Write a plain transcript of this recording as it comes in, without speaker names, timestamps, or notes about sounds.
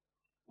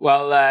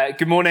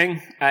Good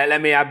morning. Let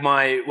me add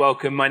my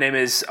welcome. My name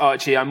is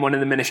Archie. I'm one of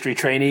the ministry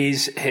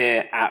trainees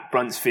here at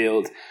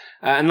Bruntsfield.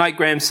 And like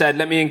Graham said,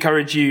 let me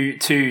encourage you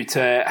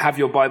to have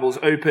your Bibles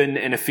open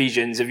in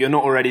Ephesians. If you're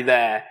not already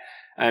there,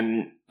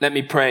 let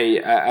me pray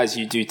as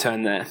you do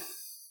turn there.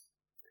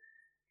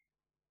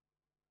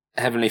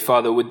 Heavenly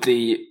Father, would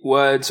the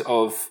words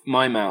of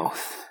my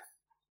mouth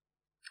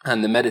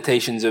and the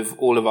meditations of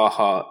all of our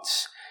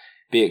hearts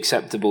be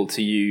acceptable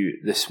to you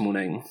this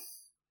morning?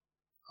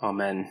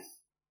 Amen.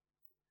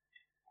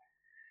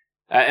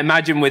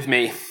 Imagine with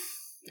me,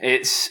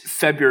 it's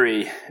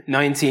February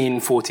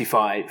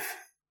 1945,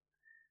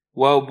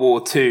 World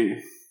War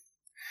II.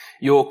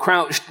 You're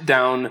crouched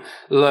down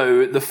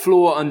low. The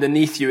floor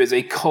underneath you is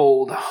a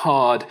cold,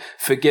 hard,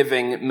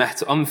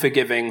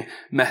 unforgiving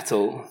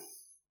metal.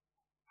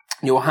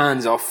 Your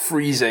hands are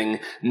freezing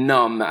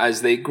numb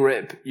as they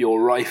grip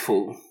your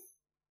rifle.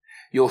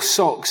 Your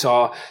socks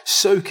are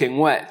soaking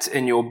wet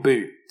in your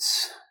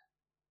boots.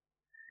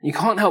 You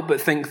can't help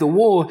but think the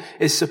war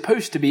is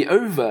supposed to be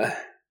over.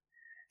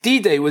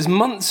 D-Day was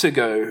months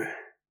ago.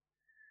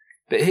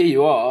 But here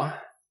you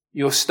are.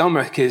 Your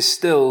stomach is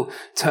still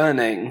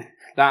turning.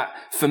 That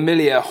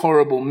familiar,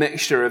 horrible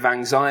mixture of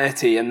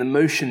anxiety and the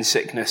motion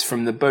sickness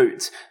from the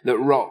boat that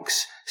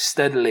rocks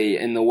steadily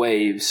in the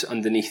waves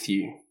underneath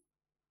you.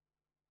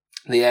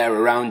 The air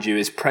around you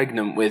is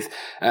pregnant with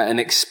an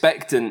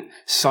expectant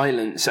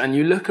silence, and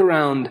you look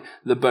around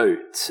the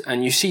boat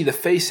and you see the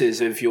faces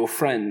of your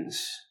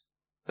friends.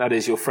 That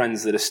is, your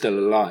friends that are still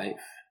alive.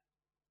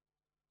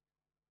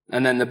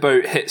 And then the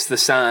boat hits the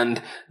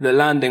sand, the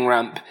landing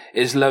ramp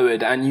is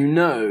lowered, and you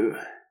know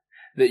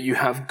that you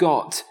have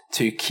got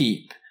to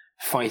keep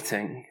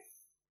fighting.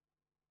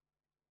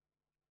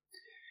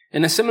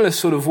 In a similar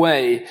sort of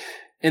way,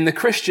 in the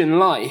Christian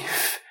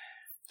life,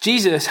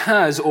 Jesus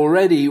has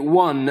already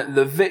won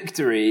the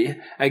victory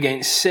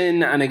against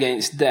sin and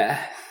against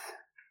death.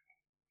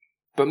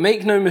 But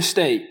make no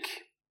mistake,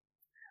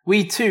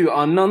 we too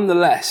are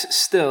nonetheless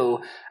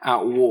still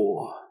at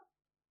war.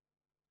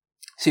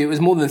 See, it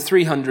was more than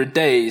 300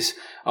 days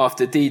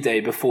after D-Day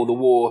before the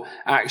war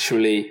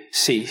actually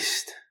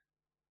ceased.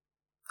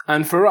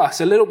 And for us,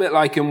 a little bit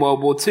like in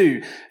World War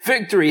II,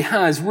 victory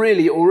has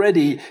really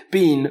already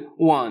been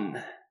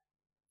won.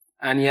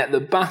 And yet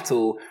the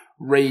battle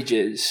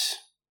rages.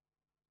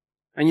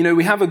 And you know,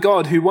 we have a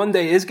God who one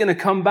day is going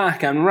to come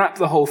back and wrap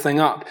the whole thing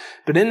up.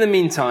 But in the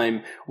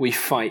meantime, we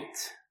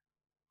fight.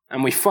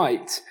 And we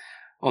fight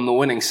on the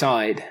winning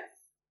side.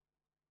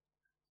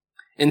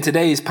 In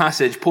today's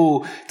passage,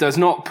 Paul does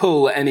not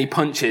pull any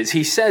punches.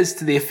 He says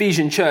to the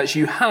Ephesian church,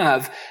 you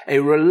have a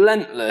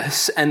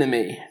relentless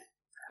enemy,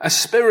 a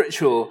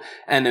spiritual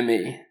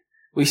enemy.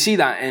 We see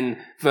that in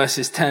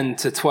verses 10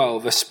 to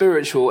 12, a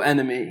spiritual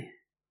enemy.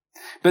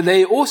 But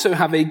they also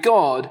have a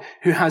God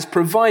who has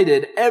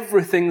provided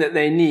everything that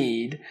they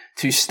need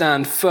to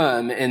stand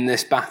firm in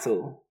this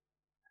battle.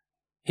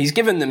 He's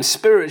given them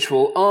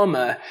spiritual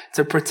armor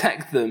to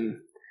protect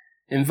them.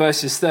 In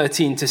verses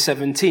 13 to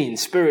 17,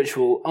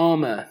 spiritual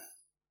armor.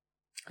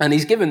 And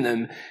he's given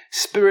them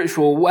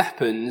spiritual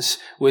weapons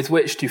with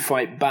which to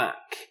fight back.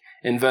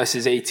 In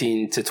verses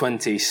 18 to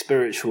 20,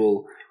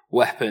 spiritual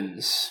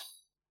weapons.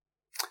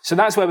 So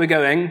that's where we're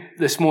going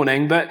this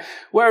morning, but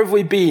where have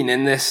we been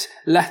in this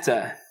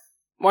letter?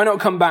 Why not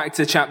come back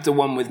to chapter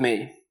 1 with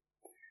me?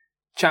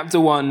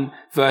 Chapter 1,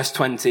 verse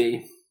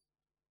 20.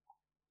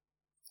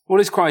 What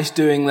is Christ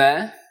doing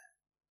there?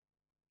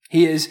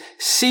 He is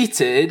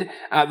seated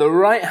at the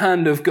right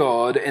hand of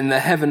God in the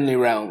heavenly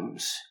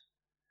realms.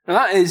 Now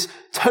that is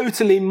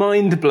totally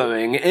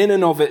mind-blowing in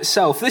and of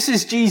itself. This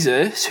is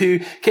Jesus who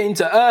came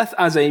to earth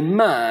as a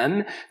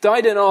man,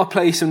 died in our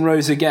place and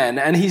rose again,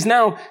 and he's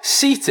now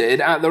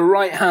seated at the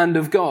right hand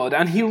of God,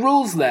 and he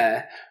rules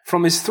there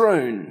from his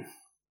throne.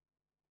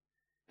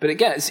 But it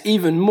gets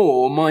even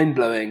more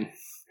mind-blowing.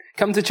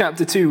 Come to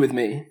chapter 2 with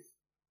me.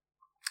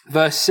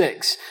 Verse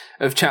 6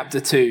 of chapter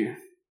 2.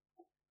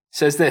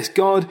 Says this,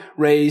 God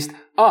raised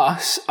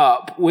us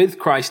up with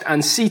Christ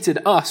and seated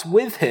us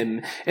with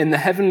him in the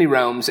heavenly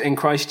realms in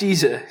Christ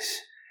Jesus.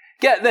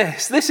 Get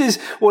this. This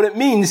is what it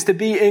means to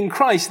be in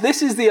Christ.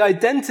 This is the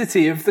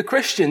identity of the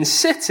Christian,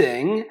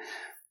 sitting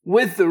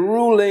with the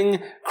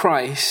ruling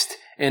Christ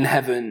in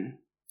heaven.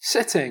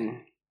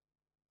 Sitting.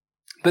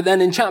 But then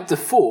in chapter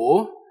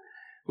 4,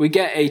 we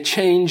get a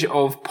change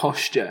of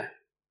posture.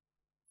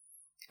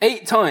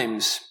 8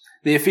 times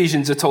the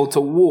Ephesians are told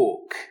to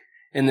walk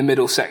in the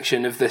middle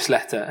section of this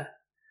letter.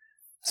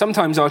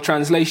 Sometimes our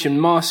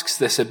translation masks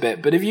this a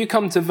bit, but if you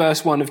come to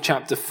verse 1 of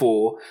chapter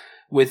 4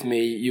 with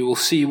me, you will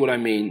see what I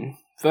mean.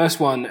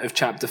 Verse 1 of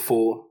chapter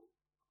 4.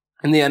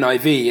 In the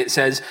NIV, it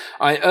says,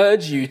 I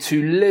urge you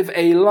to live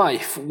a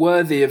life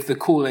worthy of the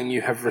calling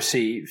you have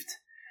received.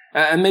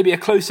 And maybe a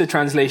closer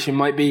translation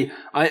might be,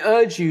 I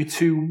urge you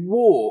to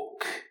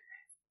walk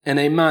in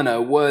a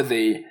manner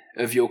worthy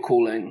of your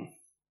calling.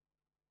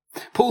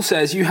 Paul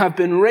says, you have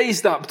been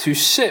raised up to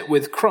sit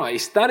with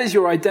Christ. That is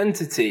your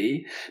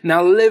identity.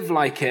 Now live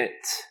like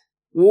it.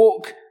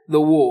 Walk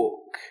the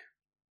walk.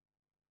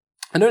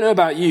 I don't know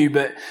about you,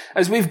 but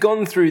as we've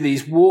gone through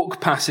these walk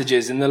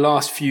passages in the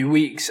last few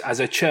weeks as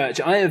a church,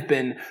 I have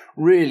been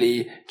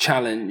really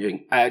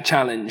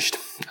challenged.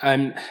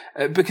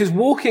 Because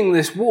walking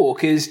this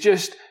walk is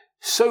just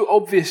so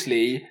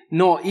obviously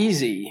not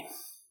easy.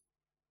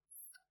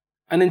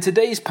 And in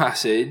today's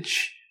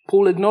passage,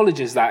 Paul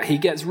acknowledges that. He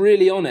gets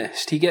really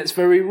honest. He gets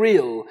very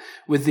real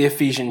with the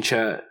Ephesian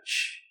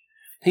church.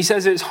 He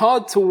says it's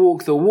hard to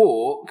walk the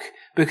walk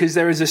because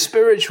there is a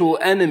spiritual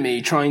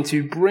enemy trying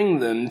to bring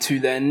them to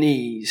their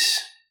knees.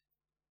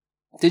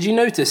 Did you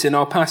notice in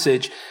our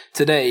passage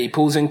today,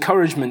 Paul's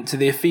encouragement to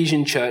the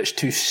Ephesian church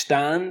to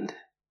stand?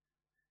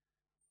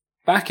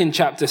 Back in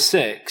chapter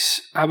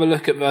 6, have a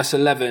look at verse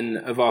 11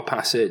 of our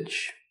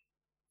passage.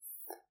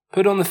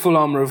 Put on the full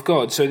armor of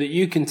God so that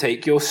you can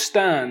take your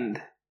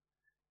stand.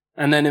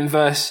 And then in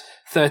verse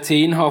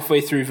 13, halfway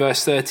through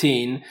verse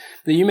 13,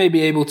 that you may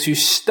be able to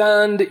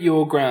stand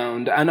your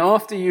ground, and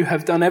after you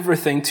have done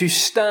everything, to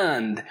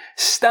stand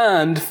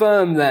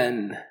firm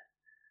then.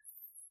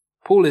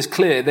 Paul is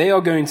clear, they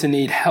are going to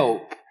need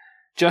help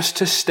just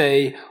to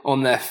stay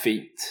on their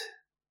feet.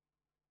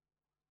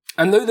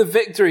 And though the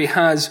victory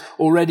has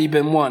already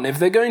been won, if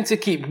they're going to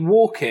keep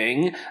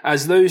walking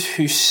as those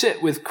who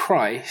sit with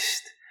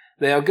Christ,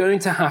 they are going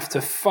to have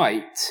to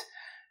fight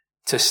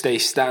to stay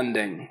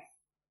standing.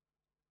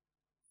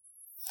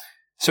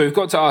 So we've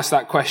got to ask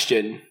that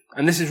question,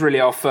 and this is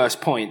really our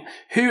first point.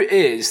 Who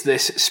is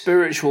this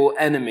spiritual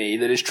enemy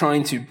that is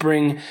trying to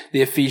bring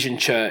the Ephesian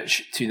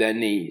church to their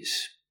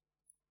knees?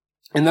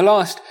 In the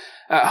last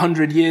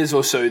 100 years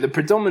or so, the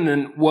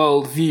predominant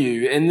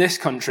worldview in this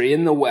country,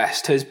 in the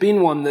West, has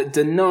been one that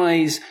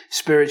denies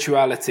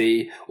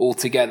spirituality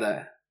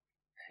altogether.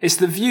 It's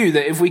the view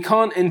that if we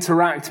can't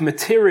interact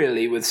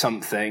materially with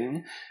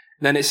something,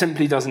 then it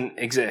simply doesn't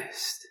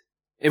exist.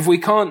 If we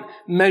can't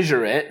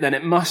measure it, then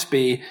it must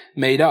be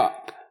made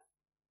up.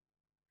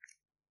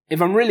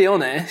 If I'm really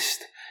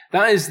honest,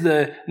 that is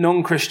the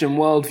non-Christian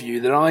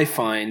worldview that I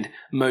find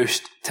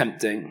most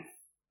tempting.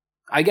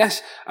 I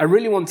guess I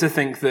really want to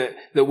think that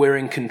we're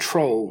in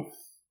control.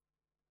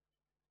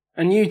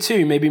 And you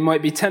too maybe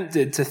might be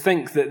tempted to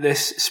think that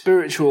this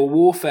spiritual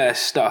warfare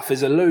stuff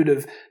is a load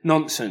of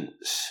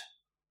nonsense,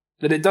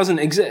 that it doesn't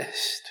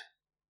exist.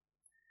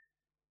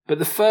 But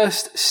the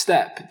first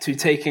step to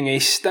taking a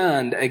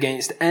stand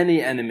against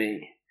any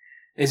enemy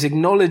is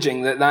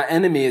acknowledging that that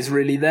enemy is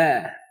really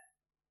there,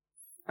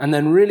 and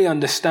then really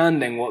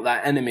understanding what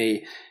that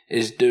enemy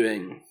is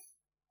doing.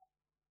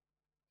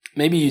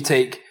 Maybe you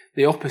take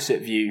the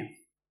opposite view.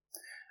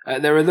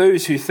 There are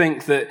those who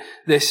think that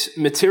this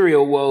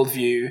material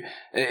worldview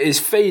is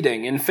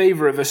fading in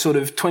favor of a sort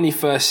of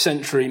 21st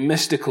century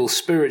mystical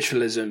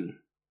spiritualism.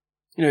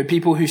 You know,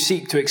 people who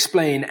seek to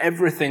explain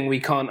everything we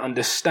can't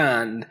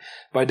understand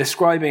by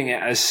describing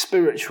it as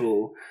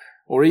spiritual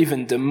or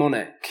even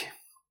demonic.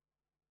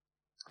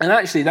 And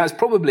actually, that's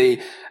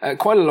probably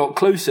quite a lot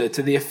closer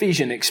to the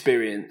Ephesian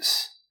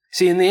experience.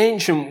 See, in the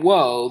ancient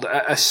world,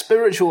 a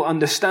spiritual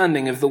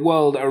understanding of the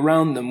world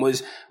around them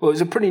was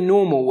a pretty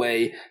normal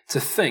way to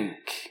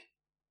think.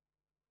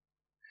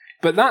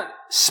 But that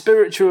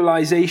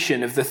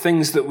spiritualization of the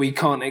things that we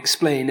can't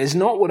explain is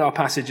not what our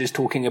passage is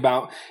talking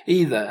about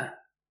either.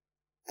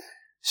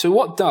 So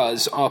what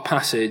does our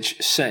passage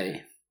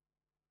say?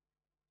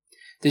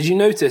 Did you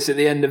notice at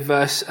the end of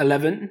verse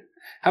 11?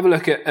 Have a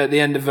look at the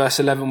end of verse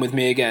 11 with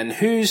me again.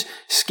 Whose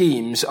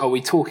schemes are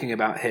we talking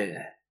about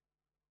here?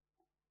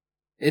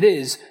 It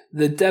is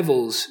the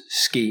devil's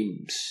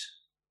schemes.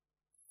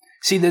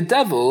 See, the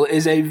devil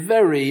is a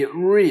very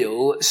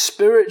real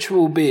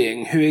spiritual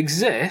being who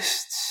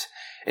exists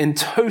in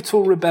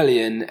total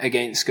rebellion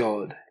against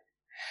God.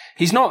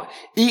 He's not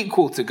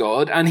equal to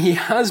God, and he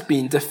has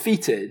been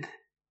defeated.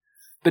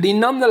 But he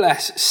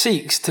nonetheless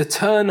seeks to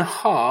turn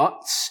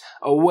hearts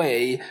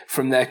away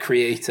from their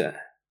Creator.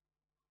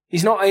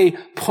 He's not a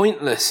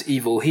pointless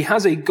evil. He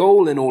has a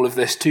goal in all of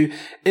this, to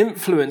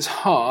influence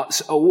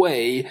hearts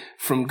away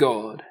from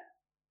God.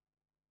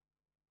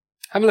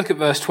 Have a look at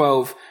verse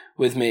 12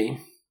 with me.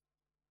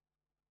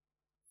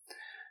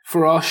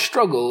 For our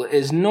struggle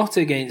is not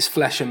against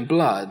flesh and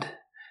blood,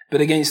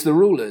 but against the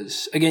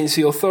rulers, against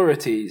the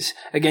authorities,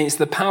 against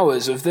the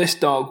powers of this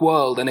dark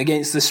world, and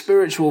against the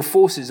spiritual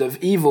forces of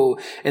evil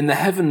in the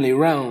heavenly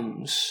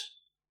realms.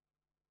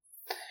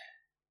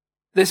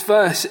 This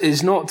verse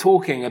is not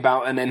talking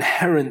about an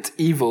inherent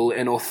evil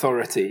in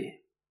authority.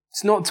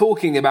 It's not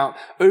talking about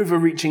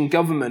overreaching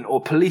government or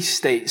police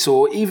states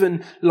or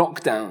even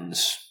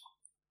lockdowns.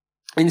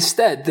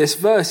 Instead, this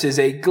verse is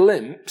a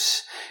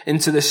glimpse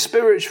into the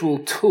spiritual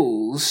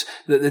tools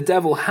that the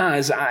devil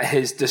has at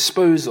his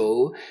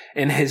disposal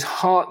in his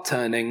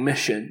heart-turning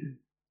mission.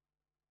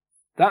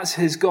 That's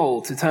his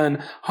goal, to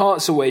turn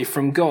hearts away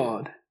from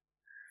God.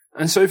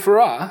 And so for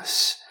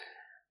us,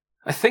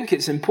 I think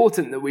it's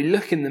important that we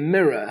look in the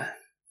mirror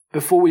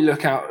before we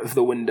look out of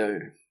the window,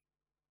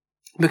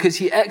 because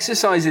he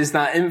exercises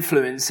that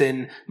influence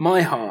in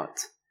my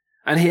heart,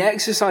 and he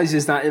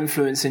exercises that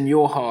influence in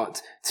your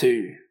heart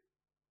too.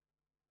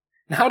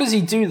 And how does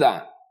he do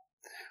that?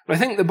 But I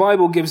think the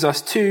Bible gives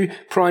us two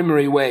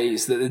primary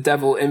ways that the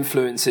devil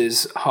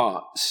influences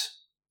hearts.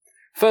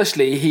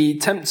 Firstly, he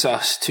tempts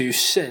us to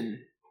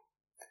sin.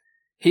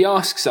 He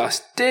asks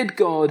us, did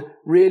God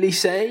really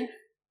say?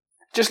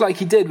 Just like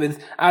he did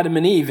with Adam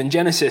and Eve in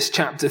Genesis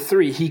chapter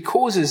 3, he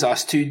causes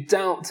us to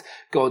doubt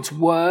God's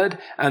word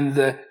and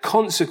the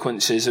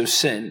consequences of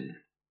sin.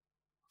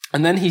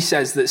 And then he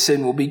says that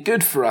sin will be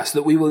good for us,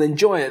 that we will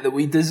enjoy it, that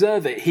we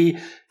deserve it. He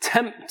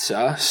tempts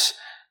us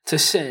to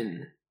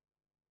sin.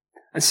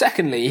 And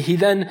secondly, he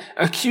then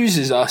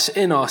accuses us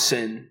in our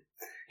sin.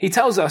 He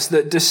tells us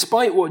that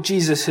despite what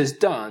Jesus has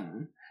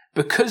done,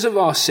 because of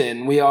our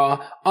sin, we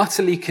are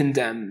utterly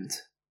condemned.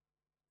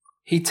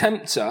 He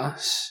tempts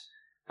us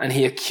and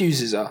he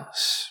accuses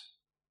us.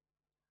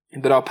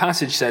 But our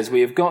passage says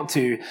we have got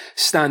to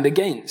stand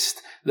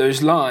against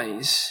those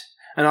lies.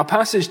 And our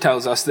passage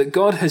tells us that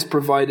God has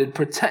provided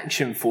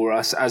protection for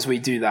us as we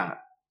do that.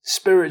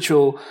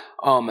 Spiritual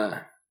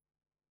armor.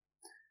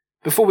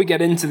 Before we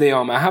get into the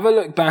armor, have a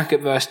look back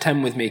at verse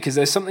 10 with me, because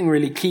there's something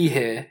really key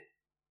here. It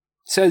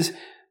says,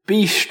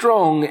 be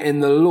strong in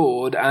the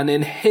Lord and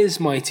in his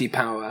mighty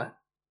power.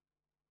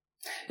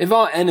 If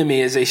our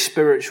enemy is a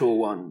spiritual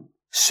one,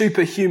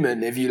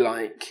 superhuman if you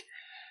like,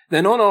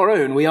 then on our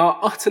own we are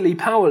utterly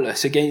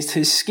powerless against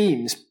his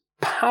schemes,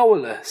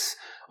 powerless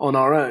on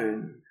our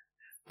own,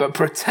 but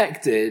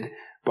protected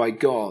by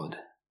God.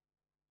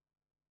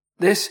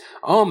 This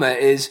armor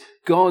is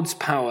God's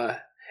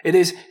power. It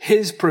is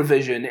his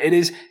provision. It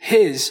is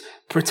his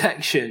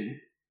protection.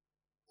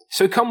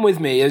 So come with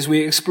me as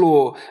we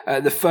explore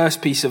the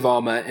first piece of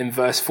armor in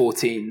verse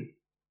 14.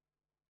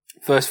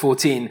 Verse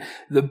 14,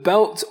 the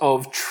belt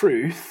of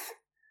truth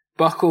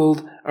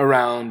buckled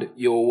around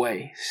your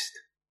waist.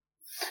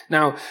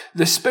 Now,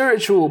 the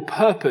spiritual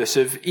purpose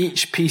of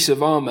each piece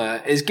of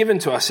armor is given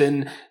to us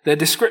in their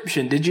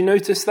description. Did you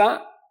notice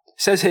that?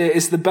 It says here,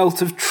 it's the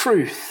belt of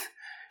truth.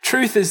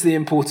 Truth is the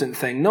important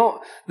thing,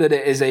 not that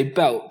it is a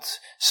belt.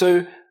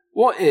 So,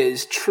 what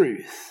is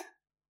truth?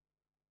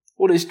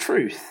 What is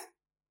truth?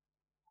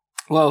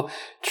 Well,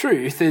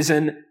 truth is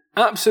an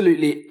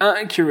absolutely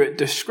accurate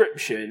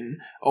description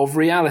of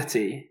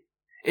reality.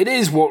 It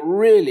is what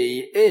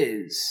really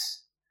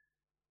is.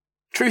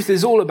 Truth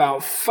is all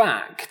about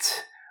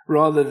fact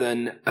rather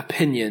than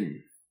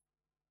opinion.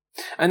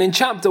 And in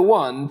chapter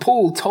 1,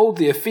 Paul told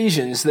the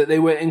Ephesians that they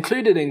were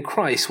included in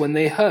Christ when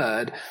they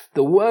heard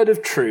the word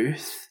of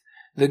truth,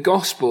 the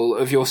gospel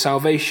of your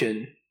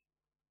salvation.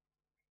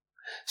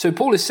 So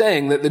Paul is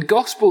saying that the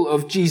gospel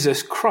of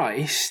Jesus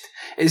Christ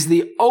is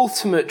the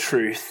ultimate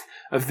truth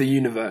of the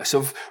universe,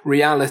 of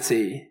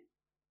reality.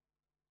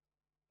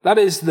 That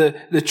is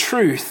the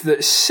truth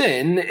that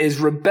sin is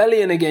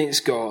rebellion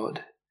against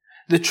God,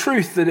 the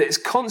truth that its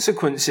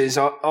consequences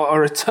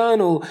are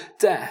eternal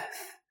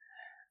death,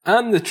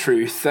 and the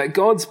truth that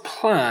God's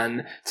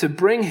plan to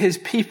bring his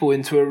people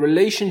into a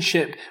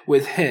relationship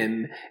with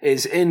him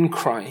is in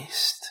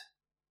Christ.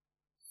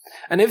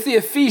 And if the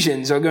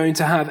Ephesians are going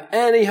to have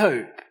any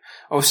hope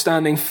of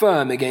standing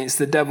firm against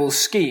the devil's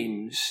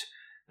schemes,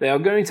 they are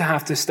going to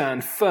have to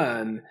stand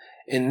firm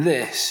in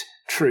this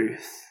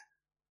truth.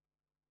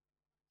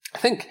 I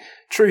think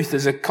truth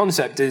as a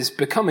concept is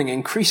becoming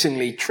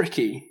increasingly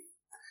tricky.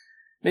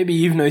 Maybe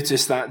you've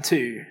noticed that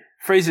too.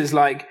 Phrases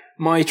like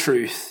my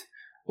truth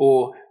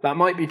or that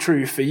might be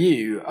true for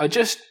you are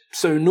just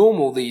so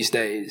normal these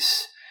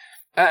days.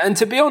 And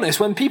to be honest,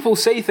 when people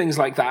say things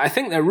like that, I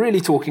think they're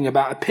really talking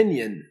about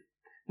opinion,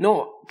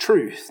 not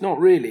truth, not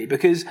really,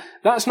 because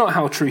that's not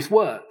how truth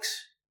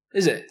works,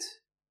 is it?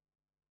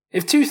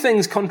 If two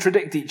things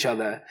contradict each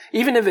other,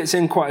 even if it's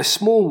in quite a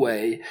small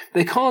way,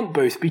 they can't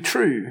both be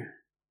true.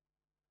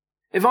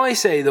 If I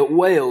say that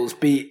Wales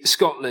beat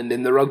Scotland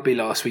in the rugby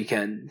last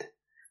weekend,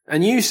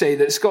 and you say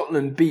that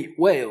Scotland beat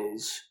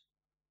Wales,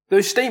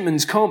 those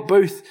statements can't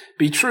both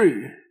be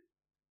true.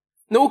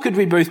 Nor could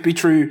we both be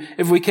true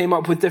if we came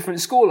up with different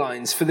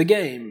scorelines for the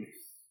game.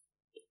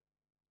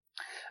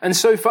 And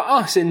so for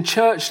us in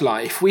church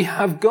life, we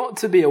have got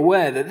to be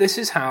aware that this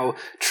is how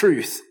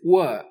truth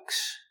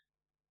works.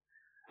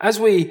 As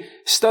we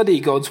study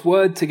God's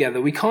word together,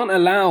 we can't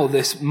allow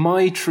this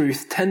my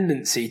truth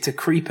tendency to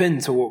creep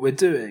into what we're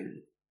doing.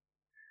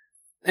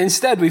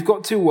 Instead, we've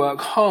got to work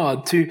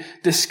hard to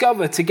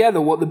discover together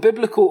what the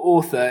biblical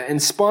author,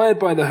 inspired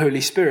by the Holy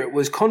Spirit,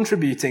 was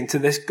contributing to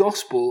this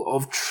gospel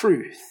of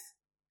truth.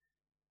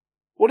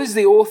 What is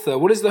the author,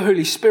 what is the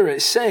Holy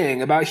Spirit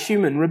saying about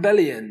human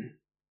rebellion?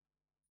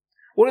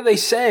 What are they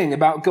saying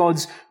about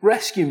God's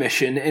rescue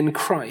mission in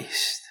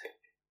Christ?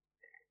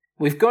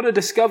 We've got to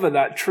discover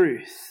that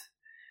truth.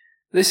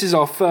 This is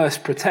our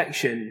first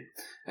protection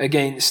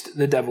against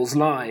the devil's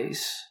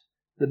lies,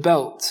 the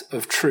belt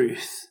of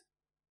truth.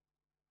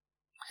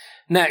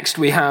 Next,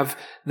 we have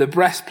the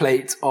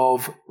breastplate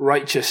of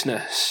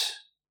righteousness.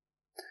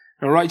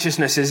 Now,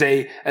 righteousness is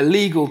a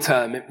legal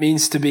term. It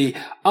means to be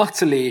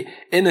utterly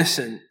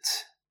innocent.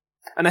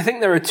 And I think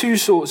there are two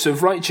sorts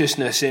of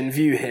righteousness in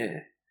view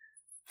here.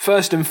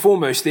 First and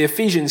foremost, the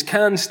Ephesians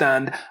can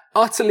stand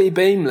utterly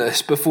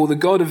blameless before the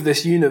God of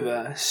this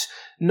universe,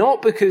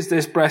 not because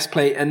this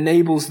breastplate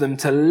enables them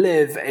to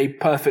live a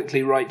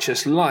perfectly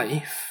righteous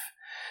life,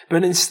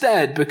 but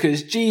instead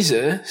because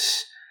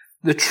Jesus,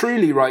 the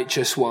truly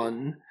righteous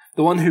one,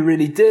 the one who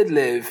really did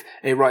live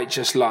a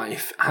righteous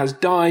life, has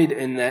died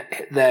in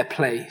their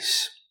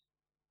place.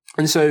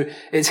 And so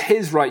it's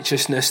his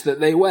righteousness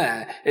that they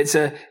wear. It's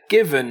a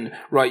given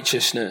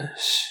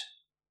righteousness.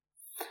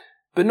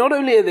 But not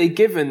only are they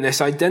given this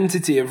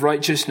identity of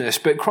righteousness,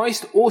 but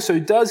Christ also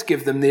does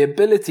give them the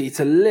ability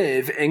to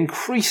live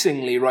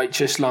increasingly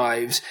righteous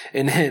lives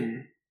in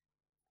him.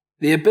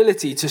 The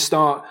ability to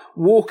start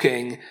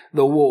walking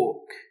the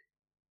walk.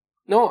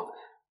 Not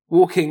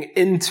walking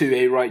into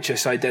a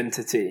righteous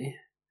identity,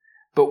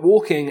 but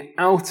walking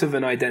out of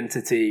an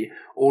identity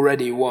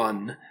already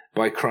won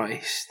by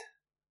Christ.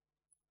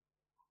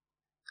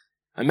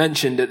 I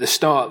mentioned at the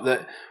start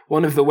that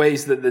one of the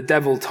ways that the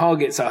devil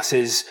targets us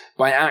is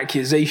by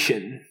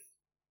accusation.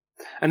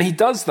 And he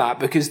does that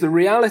because the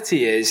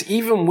reality is,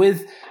 even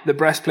with the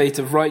breastplate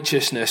of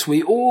righteousness,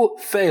 we all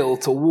fail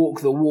to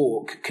walk the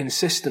walk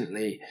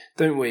consistently,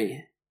 don't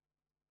we?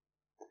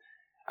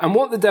 And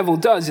what the devil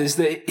does is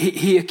that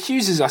he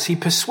accuses us, he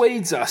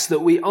persuades us that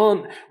we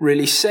aren't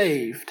really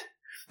saved,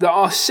 that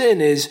our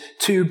sin is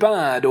too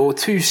bad or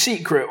too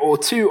secret or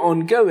too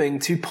ongoing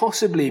to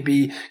possibly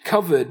be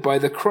covered by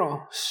the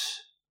cross.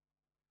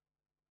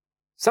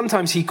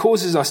 Sometimes he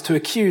causes us to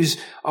accuse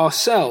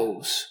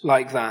ourselves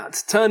like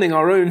that, turning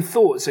our own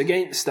thoughts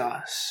against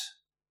us.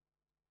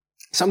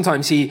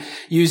 Sometimes he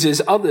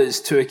uses others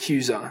to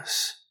accuse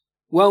us.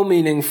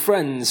 Well-meaning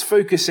friends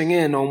focusing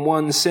in on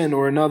one sin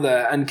or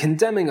another and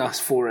condemning us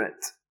for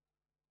it.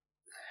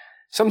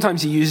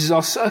 Sometimes he uses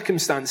our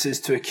circumstances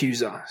to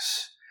accuse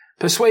us,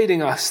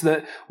 persuading us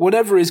that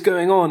whatever is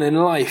going on in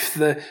life,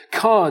 the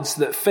cards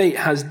that fate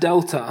has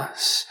dealt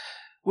us,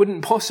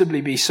 wouldn't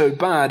possibly be so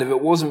bad if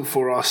it wasn't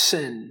for our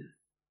sin.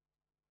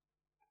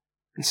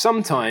 And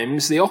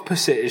sometimes the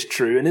opposite is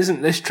true, and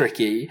isn't this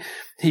tricky?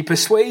 He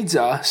persuades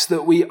us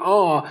that we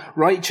are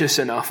righteous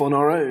enough on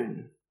our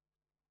own.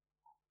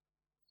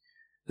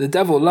 The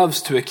devil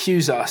loves to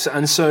accuse us,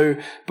 and so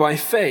by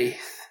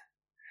faith,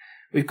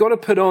 we've got to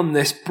put on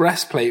this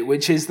breastplate,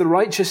 which is the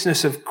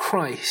righteousness of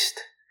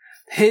Christ,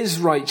 his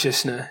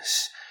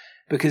righteousness,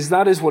 because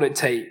that is what it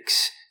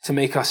takes to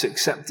make us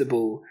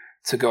acceptable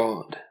to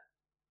God.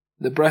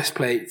 The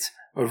breastplate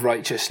of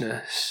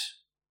righteousness.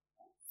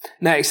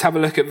 Next, have a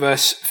look at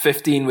verse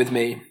 15 with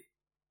me.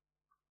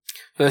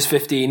 Verse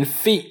 15,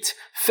 feet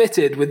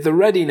fitted with the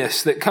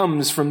readiness that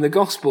comes from the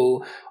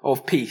gospel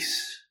of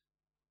peace.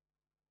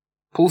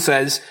 Paul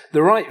says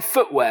the right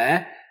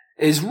footwear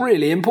is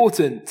really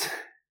important.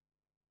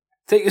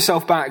 Take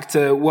yourself back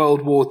to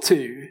World War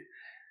II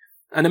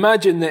and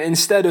imagine that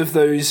instead of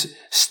those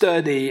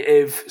sturdy,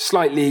 if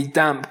slightly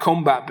damp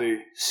combat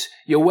boots,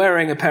 you're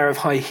wearing a pair of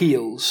high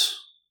heels.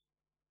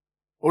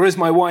 Or as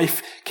my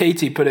wife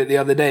Katie put it the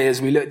other day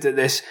as we looked at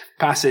this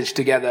passage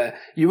together,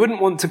 you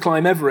wouldn't want to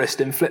climb Everest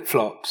in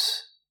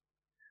flip-flops.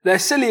 They're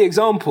silly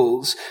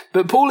examples,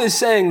 but Paul is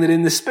saying that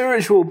in the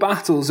spiritual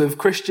battles of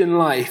Christian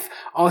life,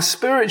 our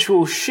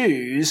spiritual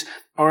shoes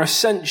are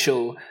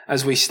essential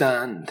as we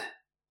stand.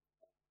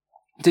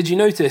 Did you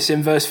notice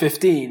in verse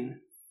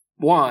 15?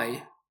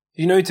 Why?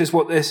 Did you notice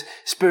what this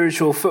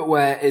spiritual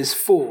footwear is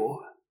for?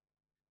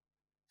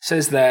 It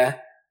says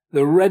there,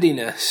 the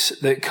readiness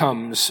that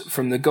comes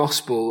from the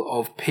gospel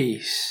of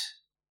peace.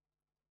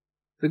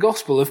 The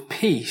gospel of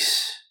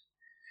peace.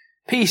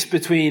 Peace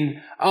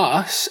between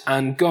us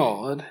and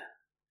God,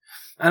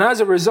 and as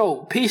a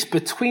result, peace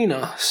between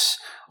us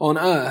on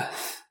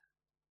earth.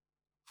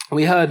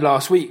 We heard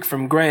last week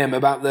from Graham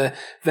about the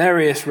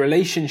various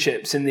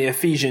relationships in the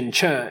Ephesian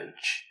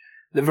church,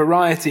 the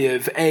variety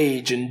of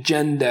age and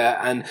gender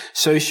and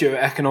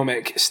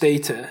socio-economic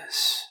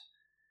status.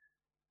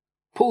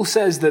 Paul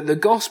says that the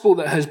gospel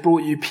that has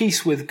brought you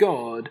peace with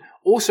God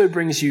also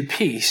brings you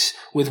peace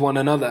with one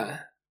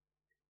another.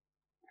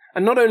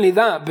 And not only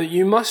that, but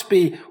you must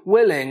be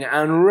willing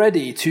and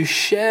ready to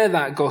share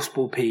that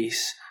gospel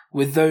peace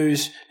with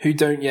those who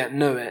don't yet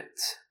know it.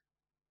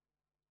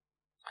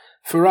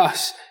 For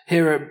us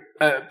here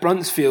at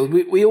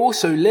Bruntsfield, we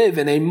also live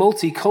in a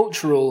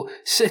multicultural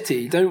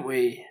city, don't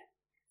we?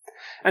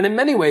 And in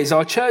many ways,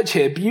 our church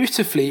here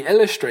beautifully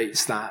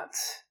illustrates that.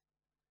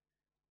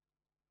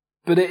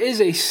 But it is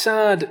a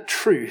sad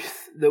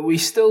truth that we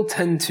still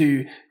tend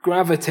to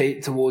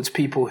gravitate towards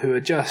people who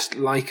are just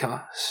like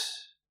us.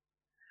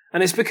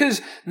 And it's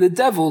because the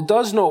devil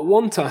does not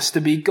want us to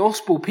be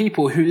gospel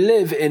people who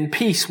live in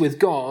peace with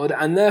God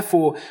and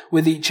therefore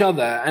with each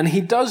other. And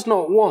he does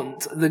not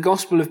want the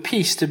gospel of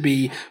peace to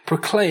be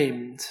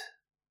proclaimed.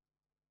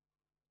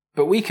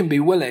 But we can be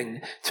willing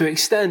to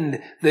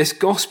extend this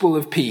gospel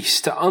of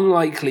peace to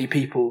unlikely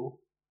people,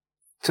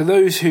 to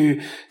those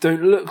who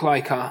don't look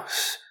like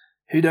us,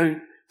 who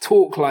don't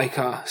talk like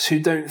us, who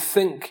don't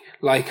think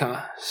like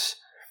us.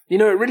 You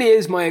know, it really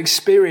is my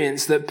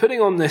experience that putting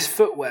on this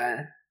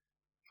footwear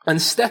and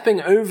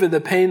stepping over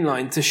the pain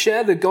line to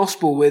share the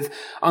gospel with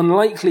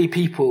unlikely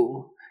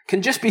people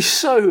can just be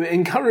so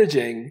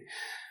encouraging.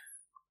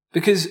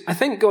 Because I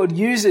think God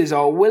uses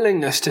our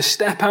willingness to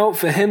step out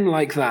for him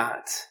like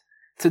that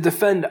to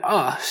defend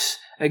us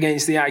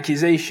against the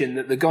accusation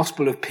that the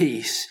gospel of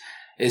peace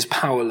is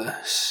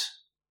powerless.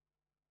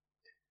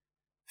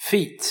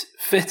 Feet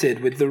fitted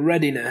with the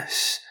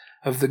readiness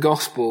of the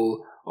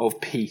gospel of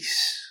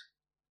peace.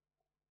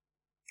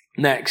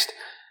 Next,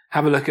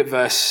 have a look at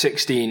verse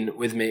 16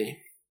 with me.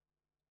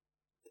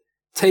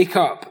 Take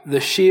up the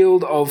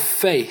shield of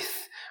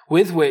faith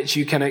with which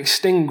you can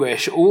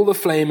extinguish all the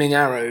flaming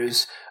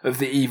arrows of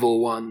the evil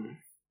one.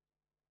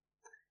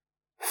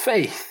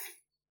 Faith.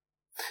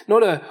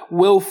 Not a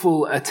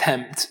willful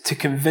attempt to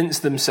convince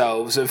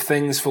themselves of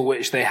things for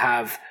which they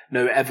have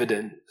no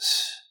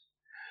evidence,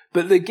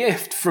 but the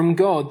gift from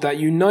God that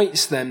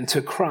unites them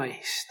to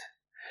Christ,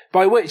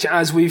 by which,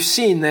 as we've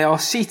seen, they are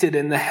seated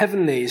in the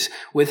heavenlies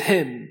with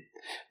him,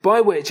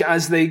 by which,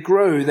 as they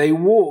grow, they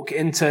walk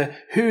into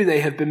who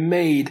they have been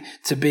made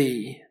to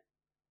be.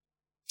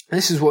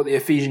 This is what the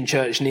Ephesian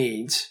church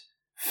needs: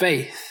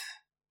 faith.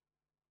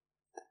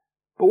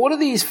 But what are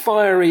these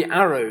fiery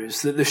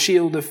arrows that the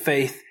shield of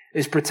faith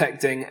is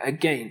protecting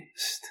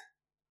against?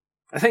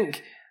 I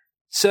think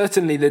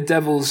certainly the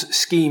devil's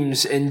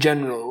schemes in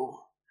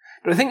general,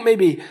 but I think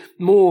maybe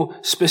more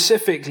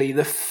specifically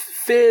the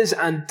fears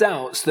and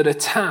doubts that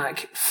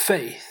attack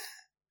faith,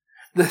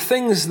 the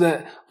things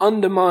that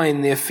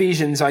undermine the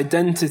Ephesians'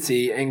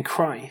 identity in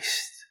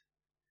Christ.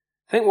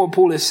 I think what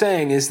Paul is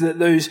saying is that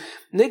those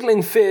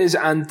niggling fears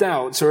and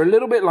doubts are a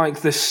little bit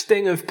like the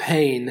sting of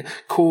pain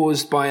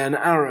caused by an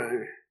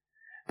arrow.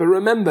 But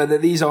remember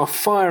that these are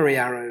fiery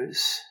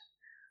arrows,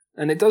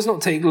 and it does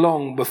not take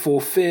long before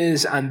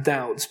fears and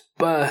doubts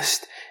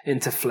burst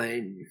into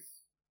flame.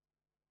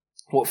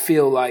 What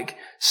feel like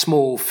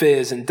small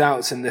fears and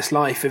doubts in this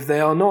life, if they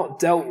are not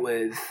dealt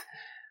with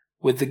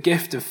the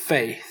gift of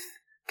faith,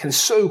 can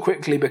so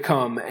quickly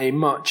become a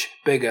much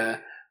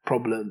bigger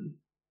problem.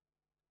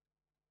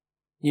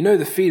 You know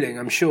the feeling,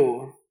 I'm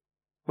sure,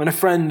 when a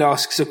friend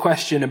asks a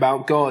question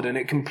about God and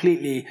it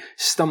completely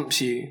stumps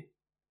you.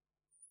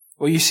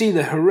 Or you see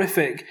the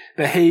horrific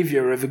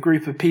behavior of a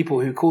group of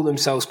people who call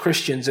themselves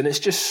Christians and it's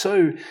just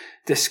so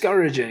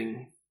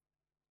discouraging.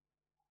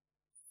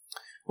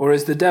 Or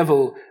as the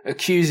devil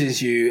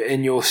accuses you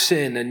in your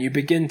sin and you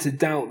begin to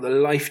doubt the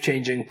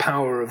life-changing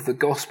power of the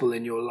gospel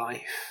in your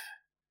life.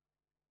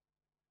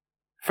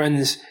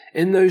 Friends,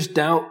 in those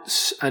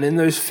doubts and in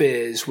those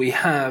fears, we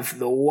have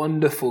the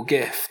wonderful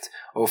gift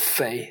of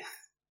faith.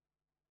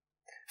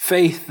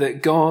 Faith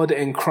that God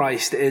in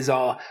Christ is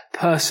our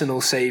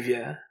personal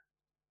Saviour.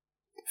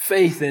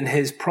 Faith in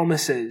his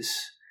promises,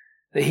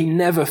 that he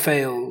never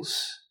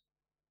fails.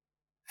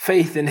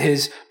 Faith in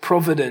his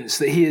providence,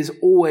 that he is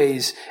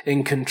always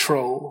in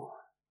control.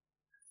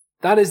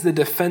 That is the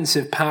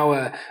defensive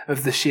power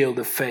of the shield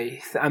of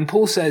faith. And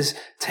Paul says,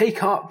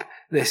 take up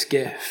this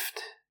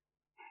gift.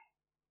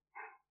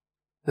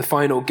 The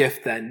final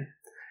gift then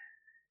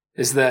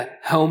is the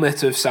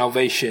helmet of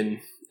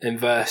salvation in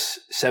verse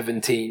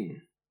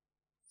 17.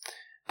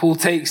 Paul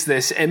takes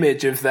this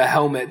image of the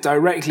helmet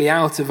directly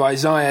out of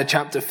Isaiah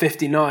chapter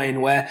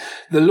 59, where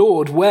the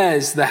Lord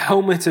wears the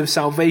helmet of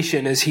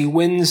salvation as he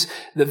wins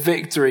the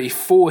victory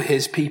for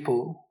his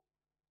people.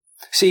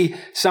 See,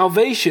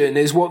 salvation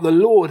is what the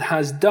Lord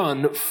has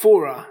done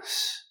for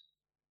us.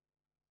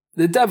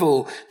 The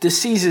devil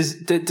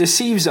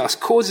deceives us,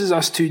 causes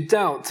us to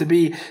doubt, to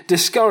be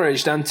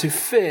discouraged and to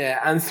fear.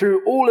 And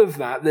through all of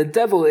that, the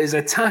devil is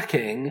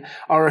attacking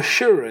our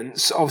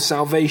assurance of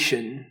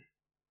salvation.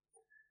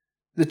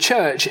 The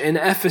church in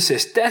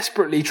Ephesus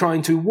desperately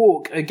trying to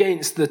walk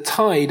against the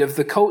tide of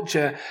the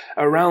culture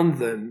around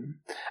them.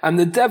 And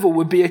the devil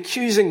would be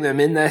accusing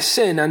them in their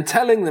sin and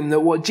telling them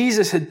that what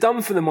Jesus had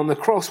done for them on the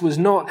cross was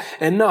not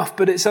enough,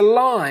 but it's a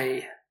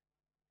lie.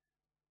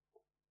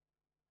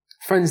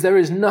 Friends, there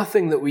is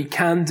nothing that we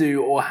can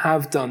do or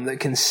have done that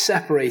can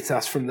separate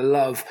us from the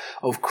love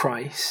of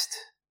Christ.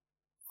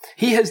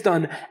 He has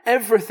done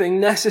everything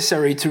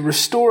necessary to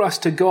restore us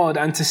to God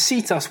and to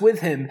seat us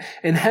with him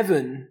in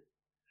heaven.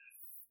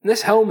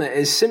 This helmet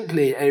is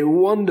simply a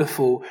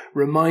wonderful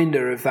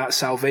reminder of that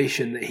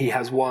salvation that he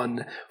has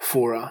won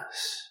for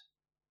us.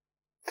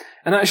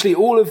 And actually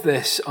all of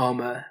this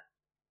armor,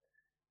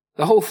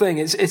 the whole thing,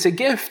 it's a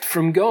gift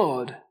from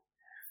God.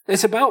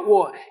 It's about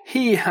what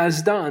he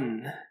has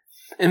done.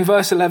 In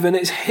verse 11,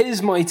 it's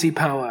his mighty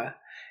power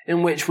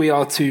in which we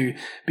are to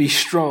be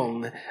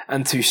strong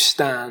and to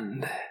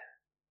stand.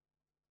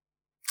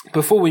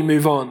 Before we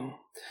move on,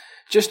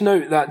 just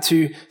note that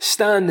to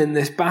stand in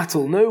this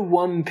battle, no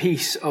one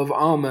piece of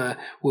armor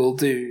will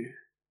do.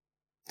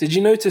 Did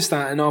you notice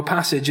that in our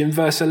passage in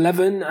verse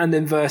 11 and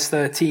in verse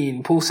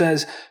 13? Paul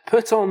says,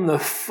 put on the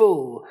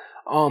full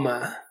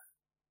armor.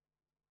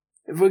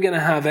 If we're going to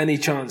have any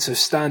chance of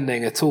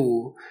standing at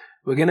all,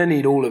 we're going to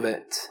need all of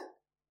it.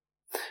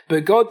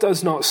 But God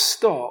does not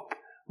stop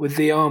with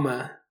the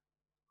armor.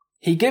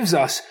 He gives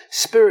us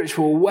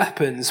spiritual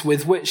weapons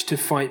with which to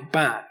fight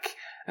back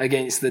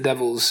against the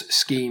devil's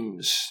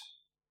schemes.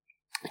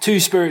 Two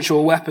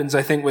spiritual weapons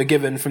I think we're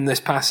given from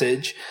this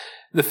passage.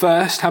 The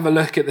first, have a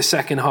look at the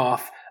second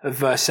half of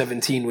verse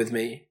 17 with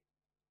me.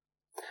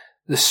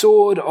 The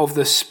sword of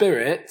the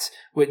Spirit,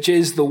 which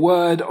is the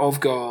word of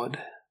God.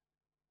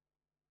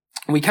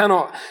 We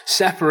cannot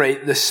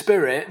separate the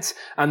Spirit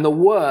and the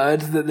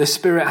word that the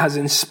Spirit has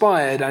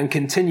inspired and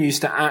continues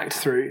to act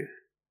through.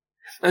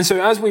 And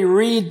so as we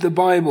read the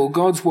Bible,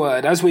 God's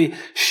word, as we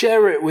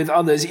share it with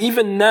others,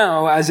 even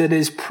now as it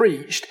is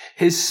preached,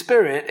 his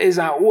Spirit is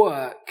at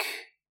work.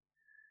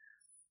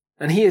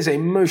 And he is a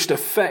most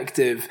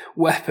effective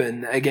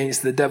weapon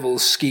against the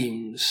devil's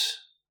schemes.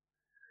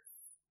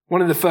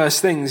 One of the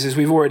first things, as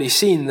we've already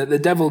seen, that the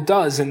devil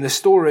does in the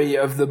story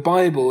of the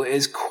Bible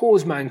is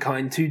cause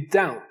mankind to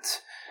doubt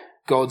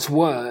God's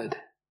word.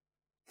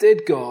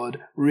 Did God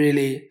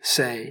really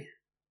say?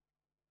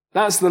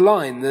 That's the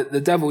line that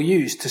the devil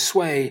used to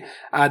sway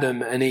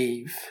Adam and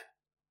Eve.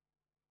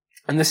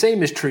 And the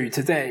same is true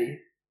today.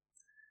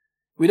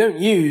 We don't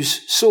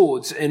use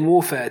swords in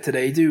warfare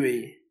today, do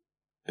we?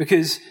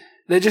 Because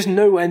they're just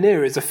nowhere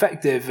near as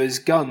effective as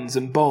guns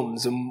and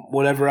bombs and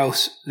whatever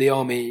else the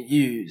army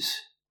use.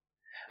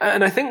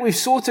 And I think we've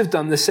sort of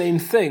done the same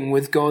thing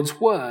with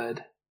God's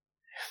word.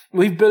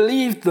 We've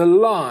believed the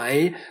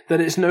lie that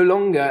it's no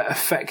longer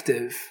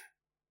effective,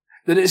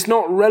 that it's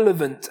not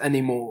relevant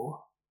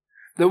anymore,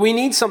 that we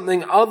need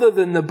something other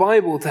than the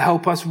Bible to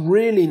help us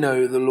really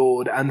know the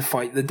Lord and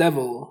fight the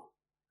devil.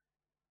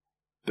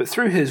 But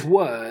through his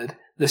word,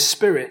 the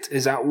Spirit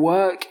is at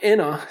work in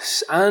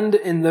us and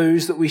in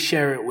those that we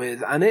share it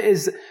with, and it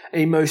is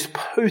a most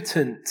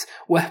potent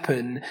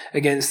weapon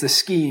against the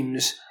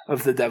schemes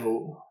of the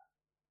devil.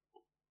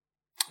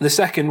 The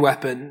second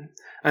weapon,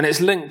 and it's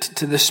linked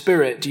to the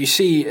Spirit, do you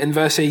see in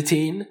verse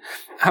 18?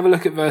 Have a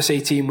look at verse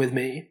 18 with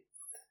me.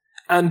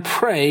 And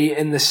pray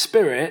in the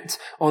Spirit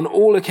on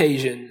all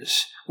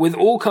occasions, with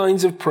all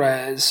kinds of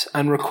prayers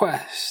and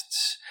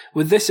requests.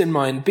 With this in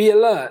mind, be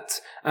alert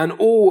and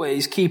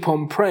always keep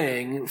on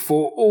praying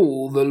for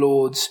all the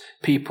Lord's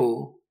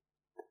people.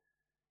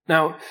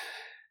 Now,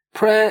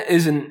 prayer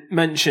isn't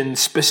mentioned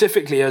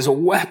specifically as a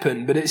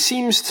weapon, but it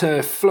seems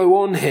to flow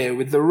on here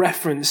with the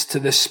reference to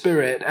the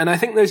Spirit. And I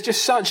think there's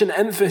just such an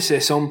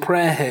emphasis on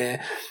prayer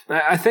here.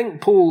 I think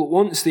Paul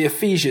wants the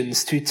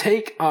Ephesians to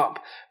take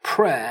up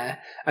prayer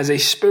as a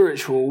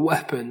spiritual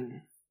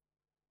weapon.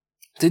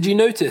 Did you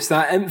notice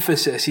that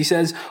emphasis? He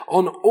says,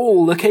 on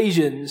all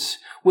occasions,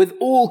 with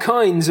all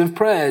kinds of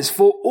prayers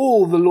for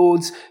all the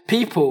Lord's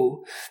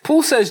people.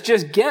 Paul says,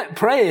 just get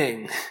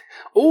praying.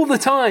 All the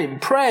time,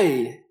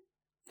 pray.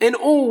 In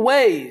all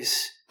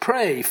ways,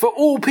 pray. For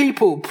all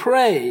people,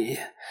 pray.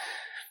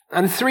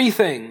 And three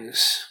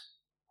things,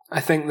 I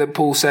think, that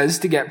Paul says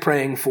to get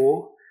praying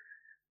for.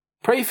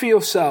 Pray for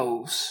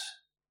yourselves.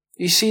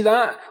 You see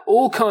that?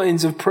 All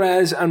kinds of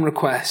prayers and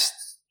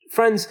requests.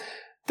 Friends,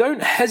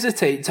 don't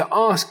hesitate to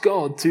ask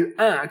God to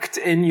act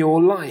in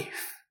your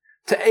life,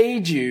 to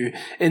aid you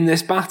in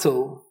this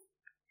battle.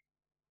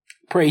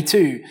 Pray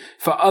too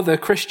for other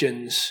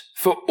Christians,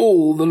 for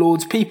all the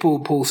Lord's people,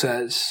 Paul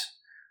says.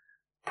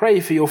 Pray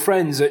for your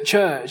friends at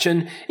church,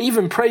 and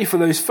even pray for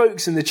those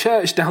folks in the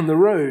church down the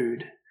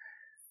road.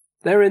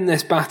 They're in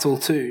this battle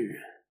too.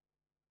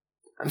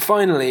 And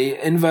finally,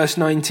 in verse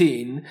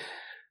 19,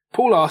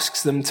 Paul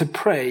asks them to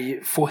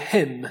pray for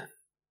him.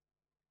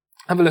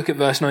 Have a look at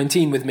verse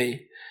 19 with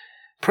me.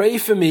 Pray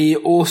for me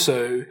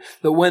also,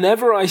 that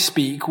whenever I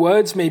speak,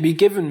 words may be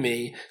given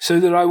me, so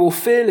that I will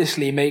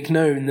fearlessly make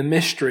known the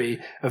mystery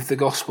of the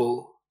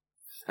gospel.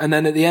 And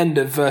then at the end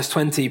of verse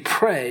 20,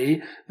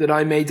 pray that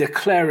I may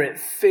declare it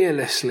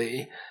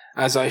fearlessly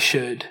as I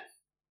should.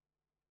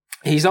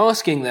 He's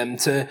asking them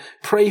to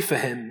pray for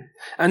him,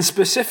 and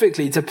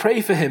specifically to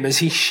pray for him as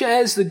he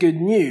shares the good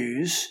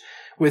news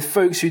with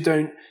folks who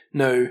don't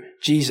know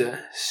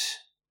Jesus.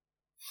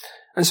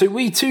 And so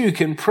we too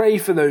can pray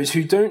for those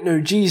who don't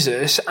know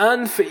Jesus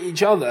and for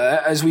each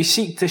other as we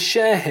seek to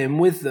share him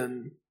with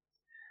them.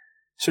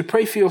 So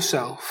pray for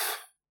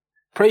yourself,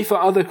 pray for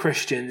other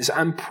Christians,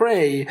 and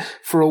pray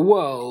for a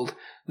world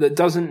that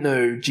doesn't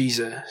know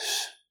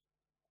Jesus.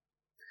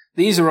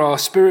 These are our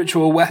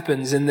spiritual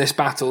weapons in this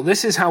battle.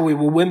 This is how we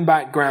will win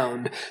back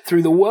ground,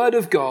 through the word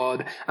of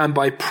God and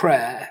by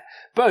prayer,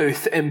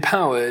 both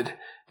empowered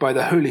by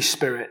the Holy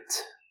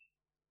Spirit.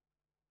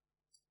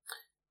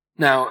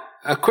 Now,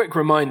 a quick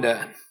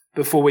reminder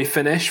before we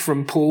finish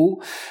from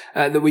Paul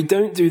that we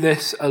don't do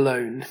this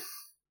alone.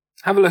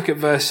 Have a look at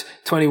verse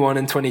 21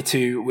 and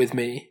 22 with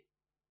me.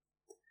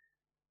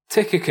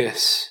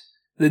 Tychicus,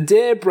 the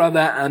dear brother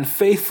and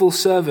faithful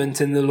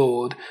servant in the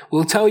Lord,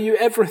 will tell you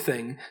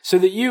everything, so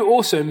that you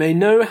also may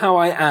know how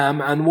I am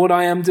and what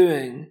I am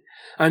doing.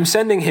 I am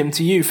sending him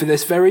to you for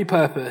this very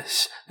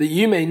purpose, that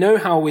you may know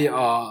how we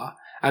are,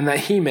 and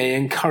that he may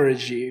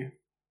encourage you.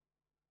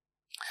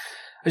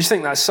 I just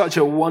think that's such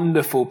a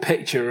wonderful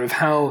picture of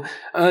how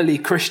early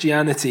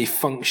Christianity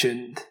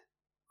functioned.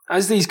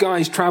 As these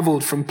guys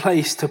traveled from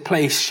place to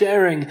place,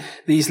 sharing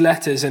these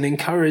letters and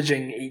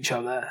encouraging each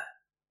other.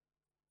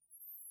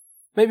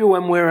 Maybe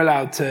when we're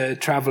allowed to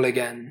travel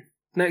again,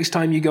 next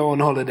time you go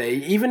on holiday,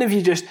 even if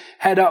you just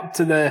head up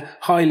to the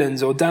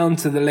Highlands or down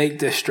to the Lake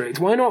District,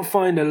 why not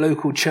find a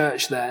local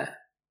church there?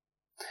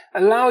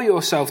 Allow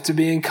yourself to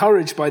be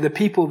encouraged by the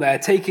people there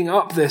taking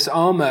up this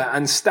armor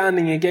and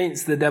standing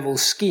against the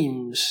devil's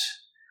schemes.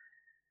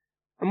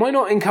 And why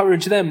not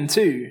encourage them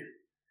too?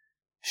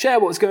 Share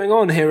what's going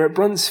on here at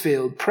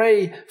Bruntsfield.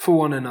 Pray for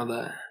one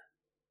another.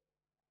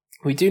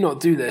 We do not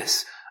do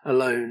this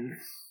alone.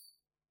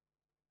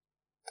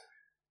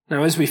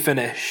 Now, as we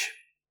finish,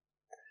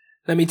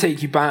 let me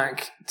take you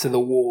back to the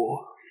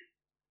war.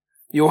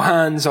 Your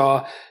hands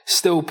are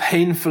still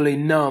painfully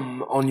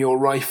numb on your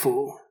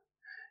rifle.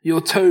 Your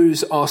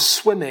toes are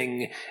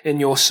swimming in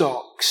your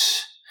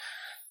socks.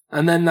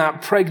 And then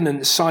that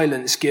pregnant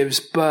silence gives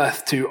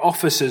birth to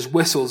officers'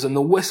 whistles and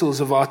the whistles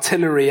of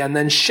artillery, and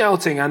then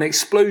shouting and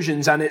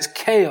explosions, and it's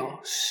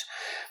chaos.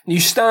 You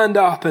stand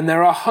up and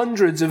there are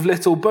hundreds of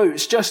little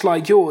boats just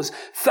like yours,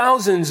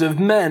 thousands of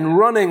men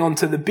running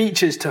onto the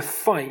beaches to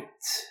fight.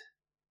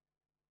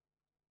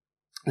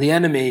 The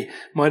enemy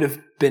might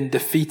have been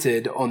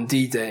defeated on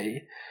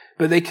D-Day,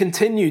 but they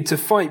continued to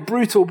fight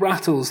brutal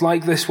battles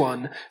like this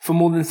one for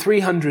more than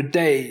 300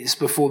 days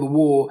before the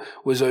war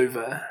was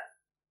over.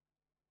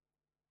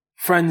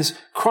 Friends,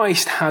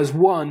 Christ has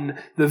won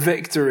the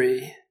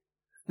victory.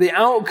 The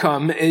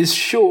outcome is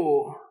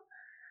sure.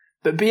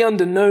 But be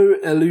under no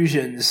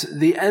illusions.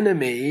 The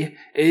enemy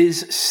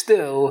is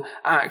still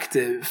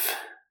active.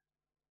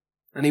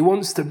 And he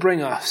wants to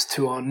bring us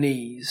to our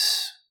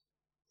knees.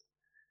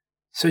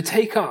 So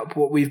take up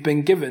what we've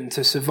been given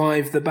to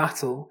survive the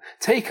battle.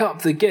 Take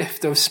up the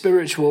gift of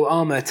spiritual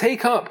armor.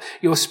 Take up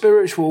your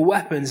spiritual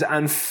weapons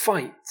and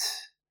fight,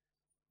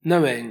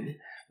 knowing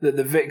that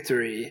the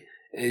victory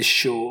is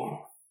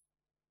sure.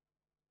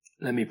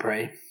 Let me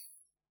pray.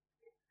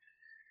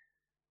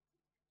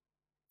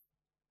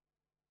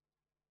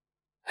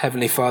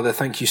 Heavenly Father,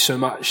 thank you so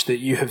much that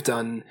you have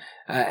done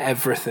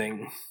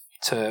everything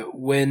to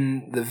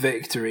win the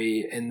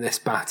victory in this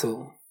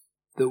battle,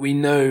 that we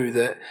know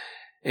that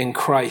in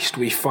Christ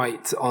we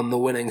fight on the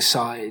winning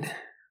side.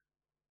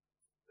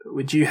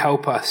 Would you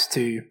help us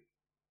to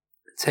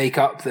take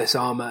up this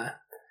armor,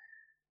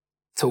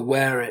 to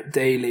wear it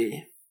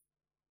daily?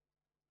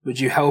 Would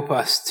you help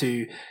us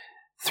to,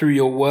 through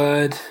your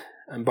word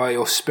and by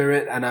your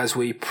Spirit, and as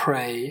we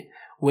pray,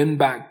 win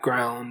back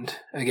ground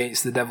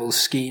against the devil's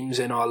schemes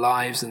in our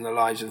lives and the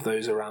lives of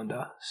those around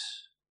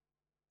us?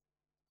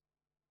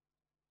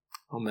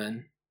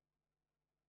 Amen.